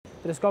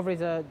The Discovery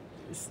is a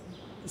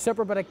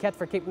super bit of kit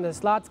for keeping the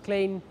slats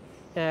clean,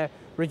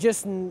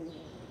 reducing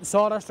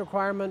sawdust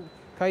requirement.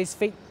 Cows'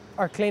 feet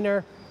are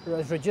cleaner,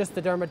 it's reduced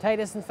the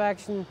dermatitis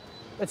infection.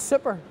 It's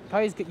super.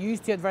 Cows get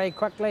used to it very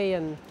quickly,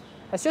 and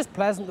it's just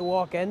pleasant to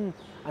walk in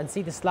and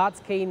see the slats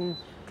clean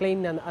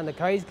and the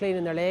cows clean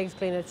and their legs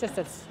clean.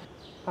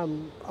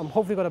 I'm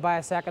hopefully going to buy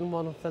a second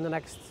one within the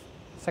next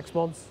 6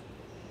 months.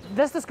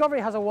 This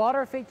Discovery has a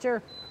water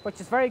feature, which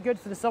is very good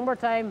for the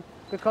summertime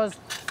because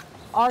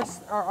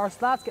our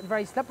slats get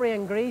very slippery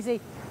and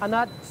greasy, and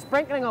that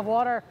sprinkling of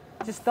water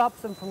just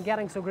stops them from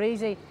getting so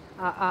greasy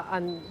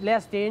and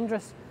less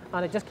dangerous,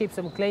 and it just keeps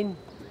them clean,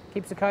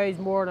 keeps the cows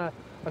more in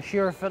a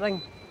sure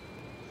footing,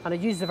 and it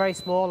uses a very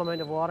small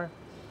amount of water.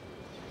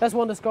 This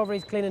one Discovery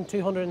is cleaning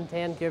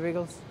 210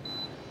 cubicles.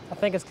 I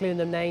think it's cleaning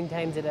them 9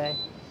 times a day.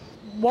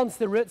 Once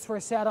the roots were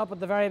set up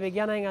at the very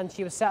beginning and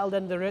she was settled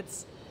into the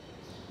roots,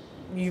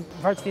 you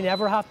virtually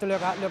never have to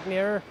look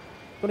near her.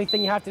 The only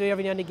thing you have to do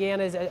every now and again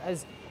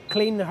is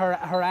clean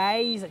her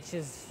eyes, which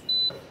is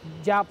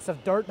japs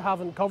of dirt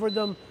haven't covered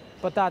them,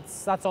 but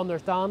that's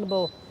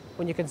understandable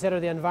when you consider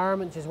the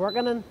environment she's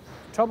working in.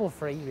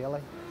 Trouble-free,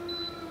 really.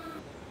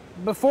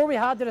 Before we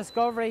had the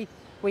Discovery,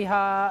 we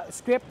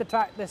scraped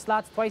the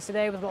slats twice a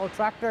day with an old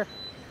tractor,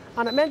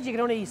 and it meant you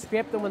could only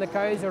scrape them when the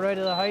cows were out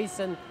of the house,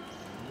 and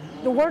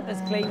they weren't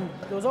as clean.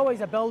 There was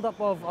always a build-up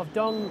of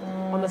dung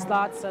on the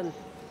slats, and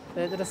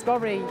the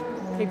Discovery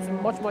keeps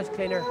them much, much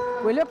cleaner.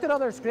 We looked at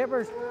other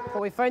scrapers,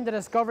 but we found the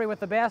Discovery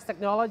with the best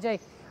technology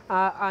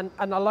and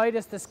allowed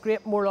us to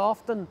scrape more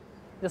often.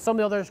 Some of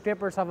the other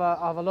scrapers have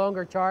a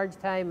longer charge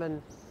time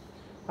and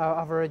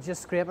have a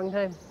reduced scraping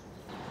time.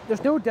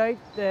 There's no doubt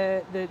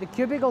the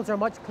cubicles are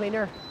much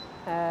cleaner.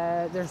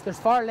 There's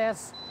far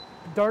less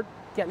dirt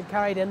getting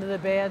carried into the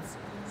beds,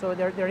 so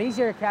they're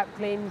easier kept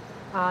clean,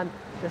 and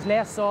there's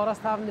less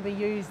sawdust having to be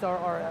used,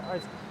 or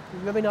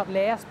maybe not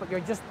less, but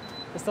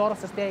the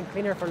sawdust is staying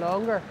cleaner for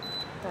longer.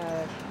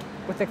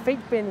 With the feet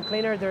being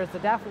cleaner, there's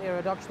definitely a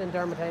reduction in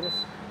dermatitis.